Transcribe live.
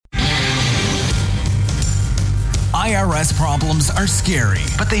IRS problems are scary,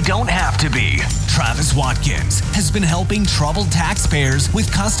 but they don't have to be. Travis Watkins has been helping troubled taxpayers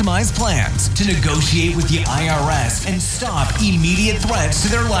with customized plans to negotiate with the IRS and stop immediate threats to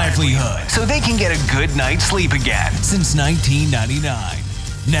their livelihood so they can get a good night's sleep again since 1999.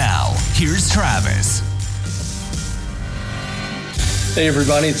 Now, here's Travis. Hey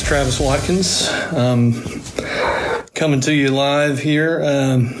everybody, it's Travis Watkins. Coming to you live here,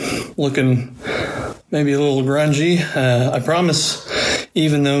 looking maybe a little grungy. I promise,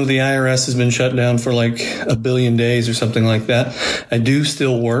 even though the IRS has been shut down for like a billion days or something like that, I do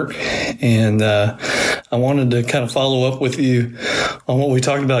still work. And I wanted to kind of follow up with you on what we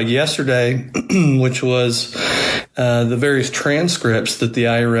talked about yesterday, which was the various transcripts that the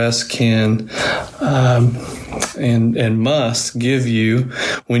IRS can and must give you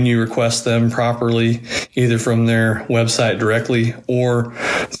when you request them properly, either from their website directly or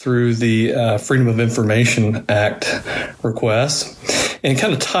through the Freedom of Information Act requests. And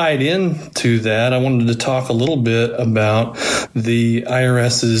kind of tied into that, I wanted to talk a little bit about the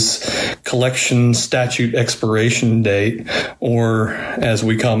IRS's collection statute expiration date, or as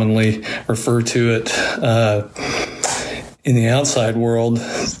we commonly refer to it in the outside world,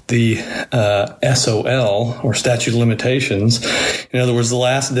 the S.O.L, or statute of limitations. In other words, the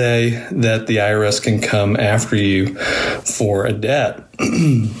last day that the IRS can come after you for a debt.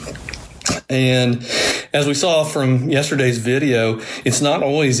 And as we saw from yesterday's video, it's not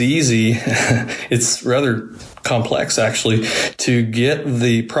always easy. It's rather complex, actually, to get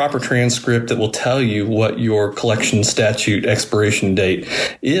the proper transcript that will tell you what your collection statute expiration date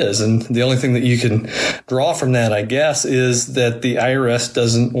is. And the only thing that you can draw from that, I guess, is that the IRS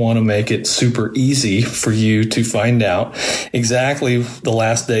doesn't want to make it super easy for you to find out exactly the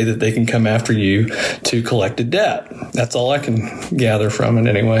last day that they can come after you to collect a debt. That's all I can gather from it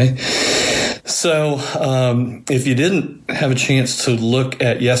anyway. So if you didn't have a chance to look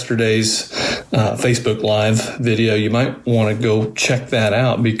at yesterday's Facebook Live video, you might want to go check that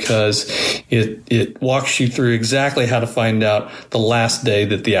out, because it walks you through exactly how to find out the last day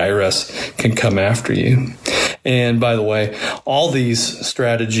that the IRS can come after you. And by the way, all these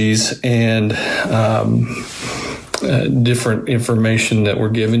strategies and different information that we're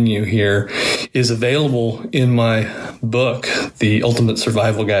giving you here is available in my book, The Ultimate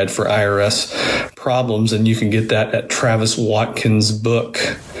Survival Guide for IRS Problems, and you can get that at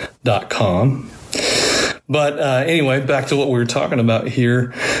traviswatkinsbook.com. But anyway, back to what we were talking about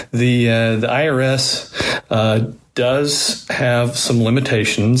here. The IRS does have some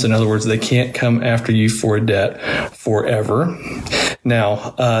limitations. In other words, they can't come after you for a debt forever.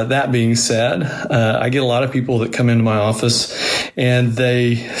 Now, that being said, I get a lot of people that come into my office and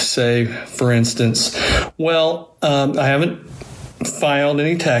they say, for instance, well, I haven't filed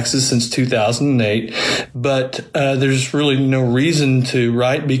any taxes since 2008, but there's really no reason to,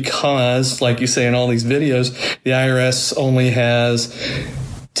 right? Because, like you say in all these videos, the IRS only has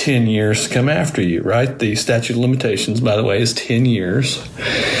 10 years to come after you, right? The statute of limitations, by the way, is 10 years.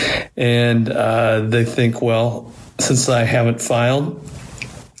 And they think, well, since I haven't filed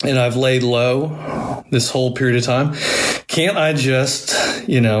and I've laid low this whole period of time, can't I just,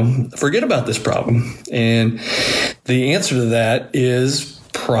 forget about this problem? And the answer to that is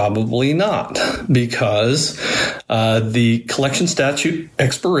probably not, because the collection statute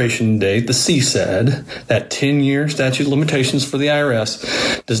expiration date, the CSED, that 10-year statute of limitations for the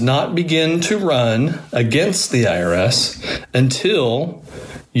IRS, does not begin to run against the IRS until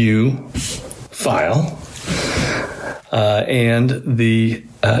you file and the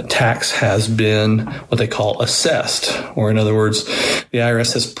tax has been what they call assessed, or in other words, the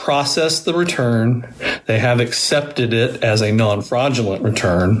IRS has processed the return, they have accepted it as a non-fraudulent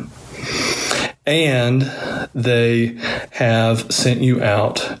return, and they have sent you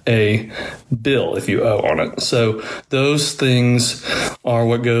out a bill if you owe on it. So those things are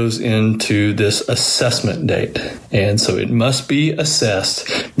what goes into this assessment date. And so it must be assessed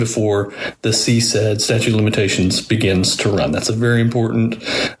before the CSED, statute of limitations, begins to run. That's a very important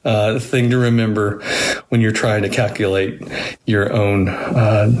thing to remember when you're trying to calculate your own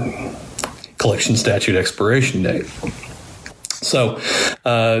collection statute expiration date. So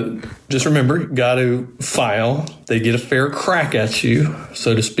just remember, got to file. They get a fair crack at you,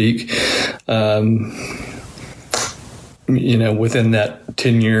 so to speak, within that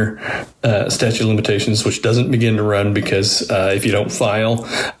 10-year statute of limitations, which doesn't begin to run because if you don't file,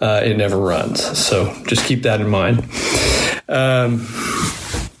 it never runs. So just keep that in mind.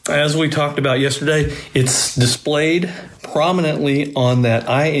 As we talked about yesterday, it's displayed prominently on that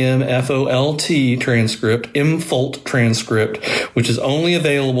IMFOLT transcript, MFOLT transcript, which is only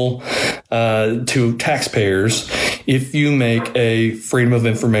available to taxpayers if you make a Freedom of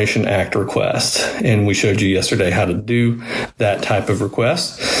Information Act request. And we showed you yesterday how to do that type of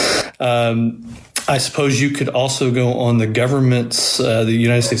request. I suppose you could also go on the government's, the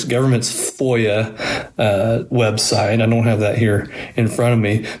United States government's FOIA website. I don't have that here in front of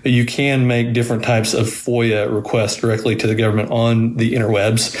me, but you can make different types of FOIA requests directly to the government on the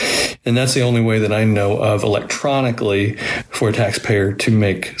interwebs. And that's the only way that I know of electronically for a taxpayer to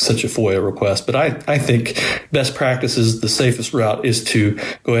make such a FOIA request. But I think best practices, the safest route is to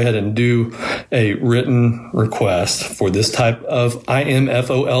go ahead and do a written request for this type of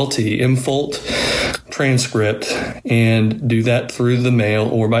IMFOLT transcript, and do that through the mail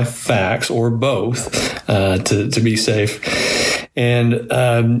or by fax or both to be safe. And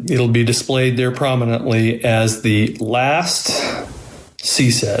it'll be displayed there prominently as the last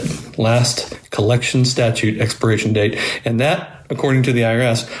CSED, last collection statute expiration date. And that, according to the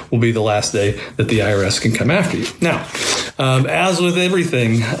IRS, will be the last day that the IRS can come after you. Now, as with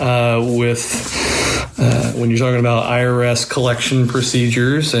everything, when you're talking about IRS collection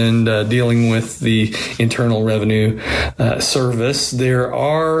procedures and dealing with the Internal Revenue Service, there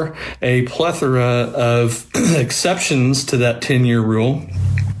are a plethora of exceptions to that 10-year rule.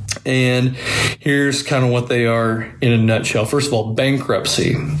 And here's kind of what they are in a nutshell. First of all,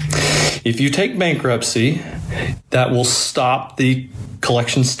 bankruptcy. If you take bankruptcy, that will stop the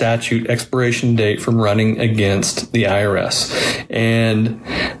collection statute expiration date from running against the IRS. And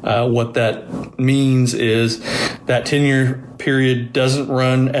what that means is that 10-year period doesn't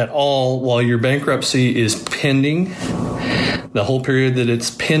run at all while your bankruptcy is pending, the whole period that it's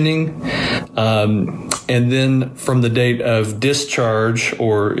pending. And then from the date of discharge,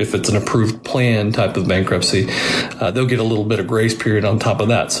 or if it's an approved plan type of bankruptcy, they'll get a little bit of grace period on top of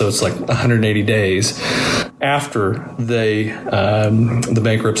that. So it's like 180 days after the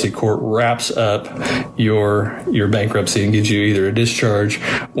bankruptcy court wraps up your bankruptcy and gives you either a discharge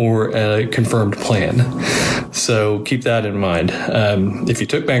or a confirmed plan. So keep that in mind. If you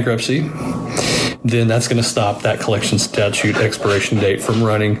took bankruptcy, then that's going to stop that collection statute expiration date from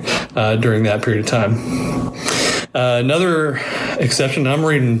running during that period of time. Another exception, I'm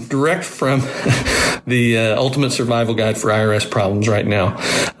reading direct from the Ultimate Survival Guide for IRS Problems right now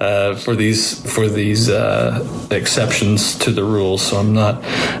for these exceptions to the rules. So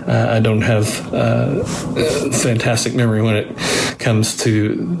I don't have fantastic memory when it comes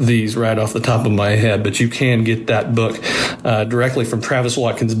to these right off the top of my head, but you can get that book directly from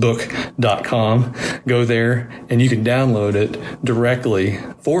TravisWatkinsBook.com. Go there and you can download it directly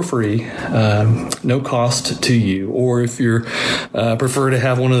for free, no cost to you. Or if you prefer to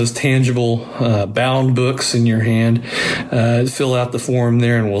have one of those tangible bound books in your hand, fill out the form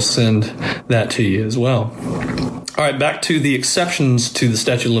there and we'll send that to you as well. All right, back to the exceptions to the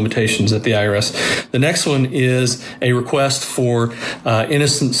statute of limitations at the IRS. The next one is a request for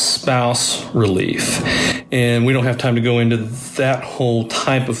innocent spouse relief. And we don't have time to go into that whole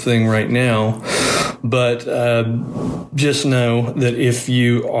type of thing right now, but just know that if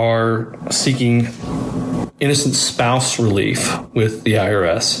you are seeking innocent spouse relief with the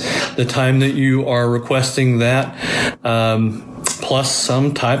IRS, the time that you are requesting that, plus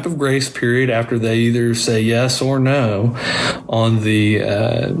some type of grace period after they either say yes or no on the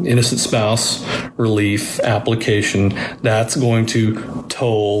innocent spouse relief application, that's going to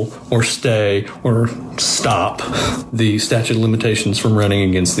toll or stay or stop the statute of limitations from running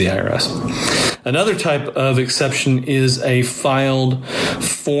against the IRS. Another type of exception is a filed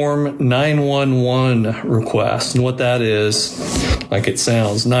Form 911 request. And what that is, like it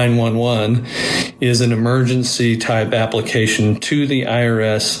sounds, 911 is an emergency type application to the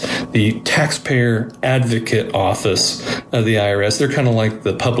IRS, the Taxpayer Advocate Office of the IRS. They're kind of like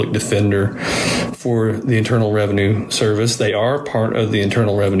the public defender for the Internal Revenue Service. They are part of the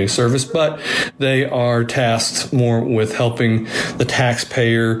Internal Revenue Service, but they are tasked more with helping the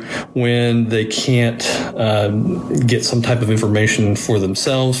taxpayer when they can't get some type of information for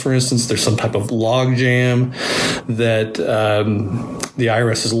themselves. For instance, there's some type of logjam that the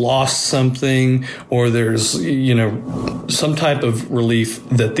IRS has lost something, or there's some type of relief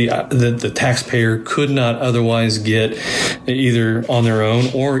that the taxpayer could not otherwise get either on their own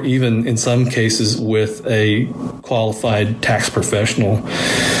or even in some cases with a qualified tax professional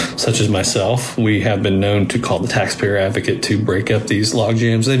such as myself. We have been known to call the taxpayer advocate to break up these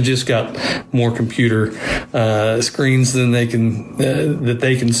logjams. They've just got more computer screens than they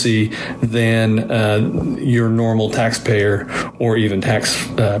can see than your normal taxpayer or even tax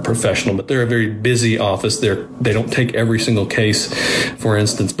professional. But they're a very busy office. They don't take every single case, for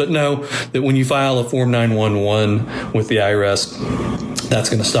instance. But know that when you file a Form 911 with the IRS, That's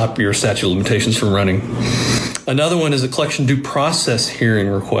going to stop your statute of limitations from running. Another one is a collection due process hearing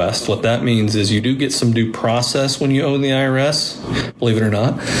request. What that means is you do get some due process when you owe the IRS, believe it or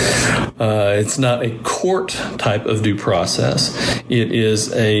not. It's not a court type of due process. It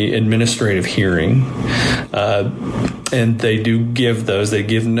is a administrative hearing. And they do give those. They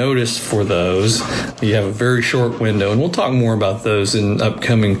give notice for those. You have a very short window, and we'll talk more about those in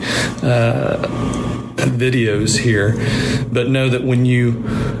upcoming videos here. But know that when you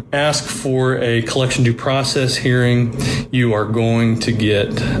ask for a collection due process hearing, you are going to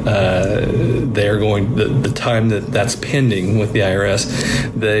get the time that's pending with the IRS.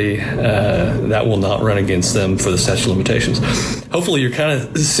 That will not run against them for the statute of limitations. Hopefully, you're kind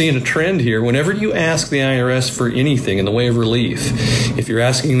of seeing a trend here. Whenever you ask the IRS for anything in the way of relief, if you're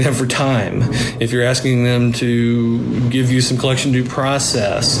asking them for time, if you're asking them to give you some collection due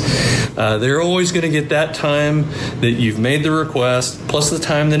process, they're always going to get that time that you've made the request, plus the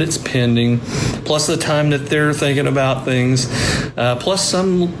time that it's pending, plus the time that they're thinking about things, plus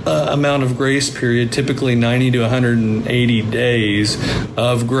some amount of grace period, typically 90 to 180 days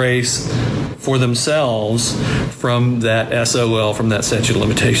of grace for themselves from that S.O.L, from that statute of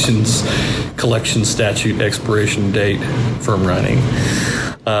limitations collection statute expiration date from running.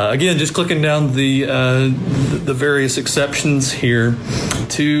 Again, just clicking down the various exceptions here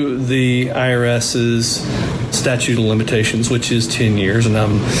to the IRS's statute of limitations, which is 10 years, and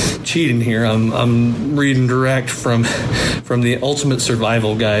I'm cheating here. I'm reading direct from the Ultimate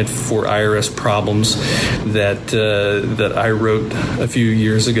Survival Guide for IRS Problems that I wrote a few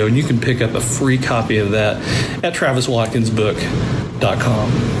years ago, and you can pick up a free copy of that at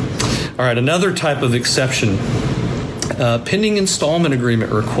traviswatkinsbook.com. All right, another type of exception. Pending installment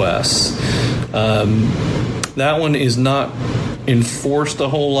agreement requests. That one is not enforced a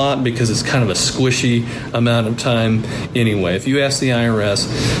whole lot because it's kind of a squishy amount of time anyway. If you ask the IRS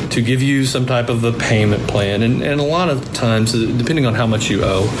to give you some type of a payment plan, and a lot of times, depending on how much you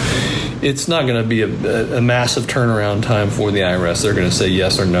owe, it's not going to be a massive turnaround time for the IRS. They're going to say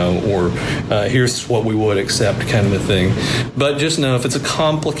yes or no, or here's what we would accept kind of a thing. But just know if it's a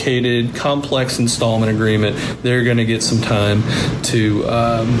complicated, complex installment agreement, they're going to get some time to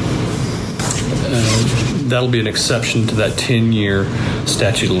that'll be an exception to that 10-year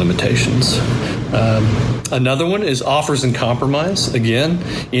statute of limitations. Another one is offers and compromise. Again,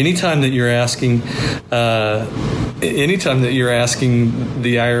 anytime that you're asking the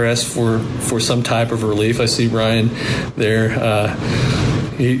IRS for some type of relief, I see Ryan there.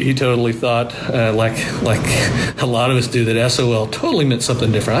 He totally thought, like a lot of us do, that S.O.L totally meant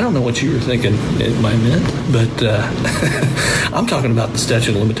something different. I don't know what you were thinking it might meant, but I'm talking about the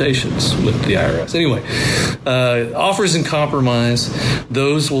statute of limitations with the IRS. Anyway, offers and compromise,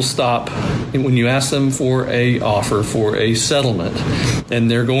 those will stop when you ask them for a offer for a settlement,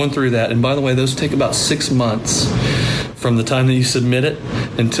 and they're going through that. And by the way, those take about 6 months from the time that you submit it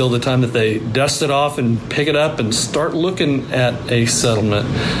until the time that they dust it off and pick it up and start looking at a settlement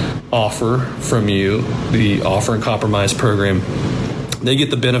offer from you, the offer and compromise program. They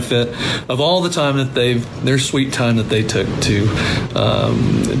get the benefit of all the time that their sweet time that they took to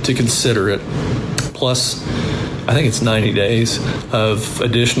consider it, plus I think it's 90 days of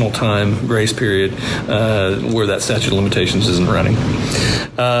additional time, grace period, where that statute of limitations isn't running.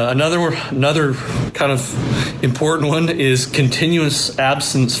 Another kind of important one is continuous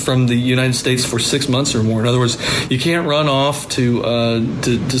absence from the United States for 6 months or more. In other words, you can't run off to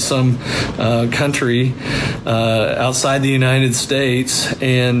some country outside the United States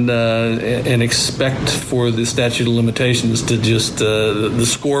and expect for the statute of limitations to just the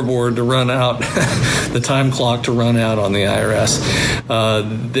scoreboard to run out, the time clock to run out on the IRS.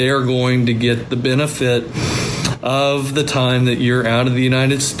 They're going to get the benefit of the time that you're out of the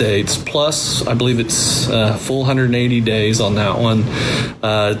United States, plus I believe it's full 180 days on that one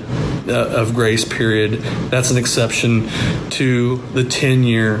of grace period. That's an exception to the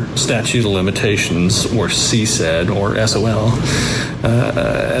 10-year statute of limitations, or CSED, or S.O.L,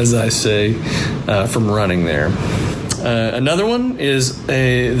 as I say, from running there. Another one is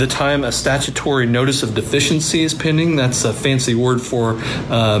the time a statutory notice of deficiency is pending. That's a fancy word for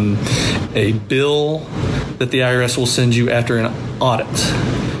a bill that the IRS will send you after an audit.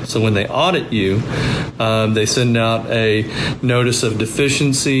 So when they audit you, they send out a notice of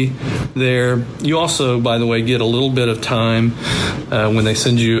deficiency there. You also, by the way, get a little bit of time when they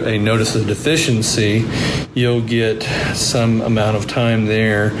send you a notice of deficiency. You'll get some amount of time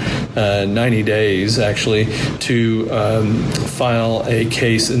there, 90 days actually, to file a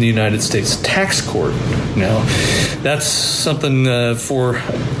case in the United States Tax Court. Now, that's something for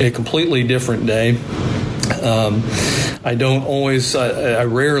a completely different day. I don't always, I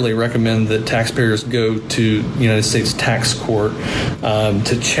rarely recommend that taxpayers go to United States Tax Court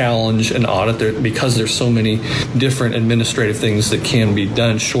to challenge an audit there, because there's so many different administrative things that can be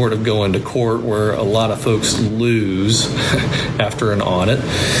done short of going to court, where a lot of folks lose after an audit.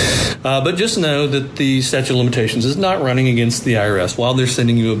 But just know that the statute of limitations is not running against the IRS while they're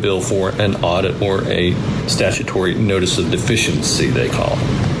sending you a bill for an audit or a statutory notice of deficiency, they call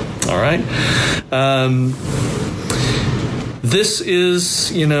it. All right. This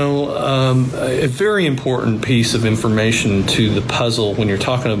is, a very important piece of information to the puzzle when you're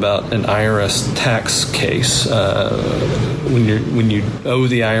talking about an IRS tax case. When you owe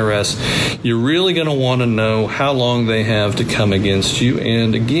the IRS, you're really going to want to know how long they have to come against you.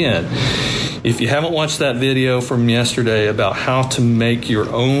 And again, if you haven't watched that video from yesterday about how to make your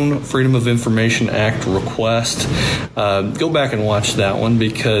own Freedom of Information Act request, go back and watch that one,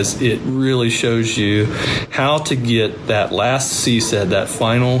 because it really shows you how to get that last CSED, that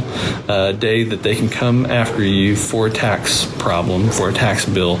final day that they can come after you for a tax problem, for a tax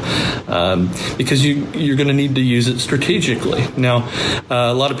bill, because you're going to need to use it strategically. Now,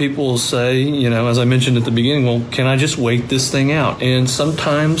 a lot of people will say, as I mentioned at the beginning, well, can I just wait this thing out? And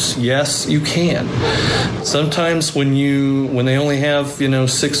sometimes, yes, you can. Sometimes when they only have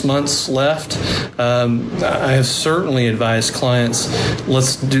 6 months left, I have certainly advised clients,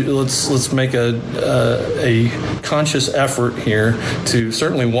 let's make a conscious effort here to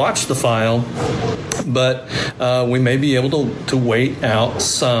certainly watch the file, but we may be able to wait out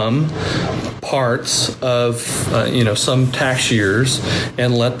some parts of some tax years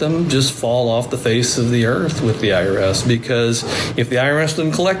and let them just fall off the face of the earth with the IRS, because if the IRS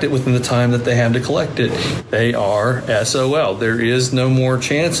didn't collect it within the time that they have to collect it, they are S.O.L. There is no more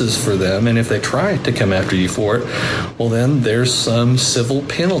chances for them, and if they try to come after you for it, well, then there's some civil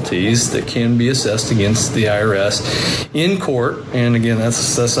penalties that can be assessed against the IRS in court. And again, that's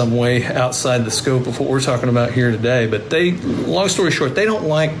some way outside the scope of what we're talking about here today, but long story short, they don't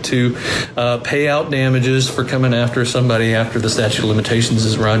like to pay out damages for coming after somebody after the statute of limitations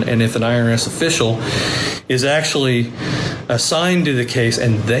is run. And if an IRS official is actually assigned to the case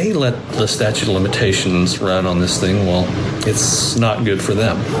and they let the statute of limitations run on this thing, well, it's not good for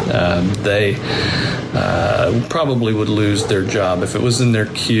them. They probably would lose their job if it was in their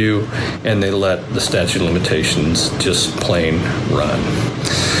queue and they let the statute of limitations just plain run.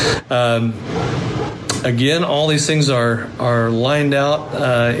 Again, all these things are lined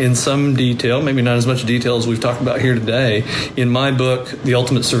out in some detail, maybe not as much detail as we've talked about here today, in my book, The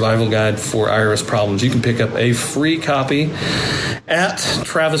Ultimate Survival Guide for IRS Problems. You can pick up a free copy at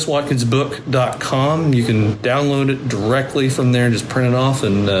traviswatkinsbook.com. You can download it directly from there, just print it off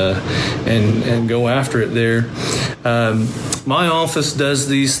and go after it there. My office does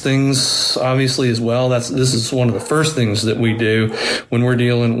these things obviously as well. This is one of the first things that we do when we're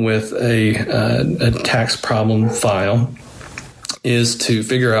dealing with a tax problem file, is to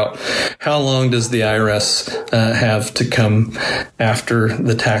figure out how long does the IRS have to come after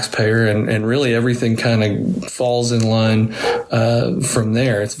the taxpayer, and really everything kind of falls in line from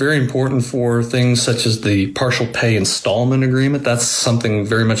there. It's very important for things such as the partial pay installment agreement. That's something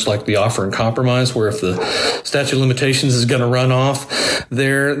very much like the offer and compromise, where if the statute of limitations is going to run off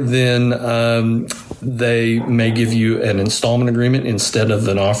there, then they may give you an installment agreement instead of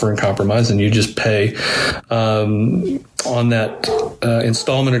an offer and compromise, and you just pay on that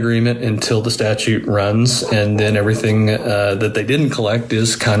installment agreement until the statute runs, and then everything that they didn't collect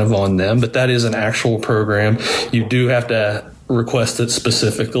is kind of on them. But that is an actual program. You do have to request it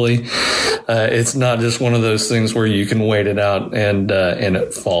specifically. It's not just one of those things where you can wait it out and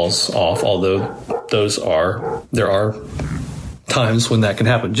it falls off, although there are times when that can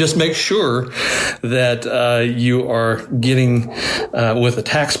happen. Just make sure that you are getting with a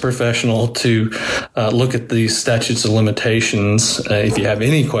tax professional to look at the statutes of limitations if you have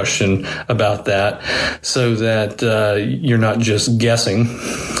any question about that, so that you're not just guessing.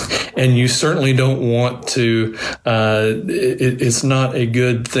 And you certainly don't want to, it's not a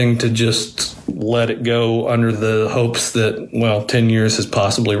good thing to just let it go under the hopes that, 10 years has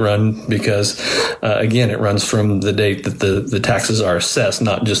possibly run, because, again, it runs from the date that the taxes are assessed,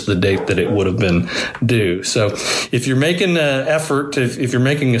 not just the date that it would have been due. So if you're making an effort, if you're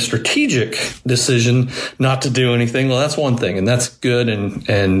making a strategic decision not to do anything, well, that's one thing, and that's good.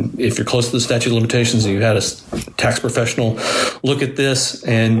 And if you're close to the statute of limitations and you had a tax professional look at this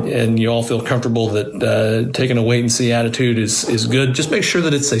and you all feel comfortable that taking a wait and see attitude is good, just make sure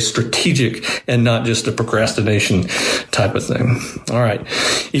that it's a strategic and not just a procrastination type of thing. All right.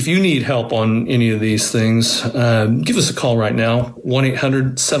 If you need help on any of these things, give us a call right now,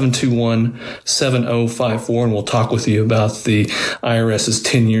 1-800-721-7054, and we'll talk with you about the IRS's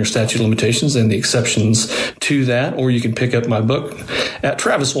 10-year statute of limitations and the exceptions to that. Or you can pick up my book at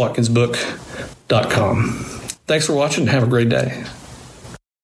traviswatkinsbook.com. Thanks for watching. Have a great day.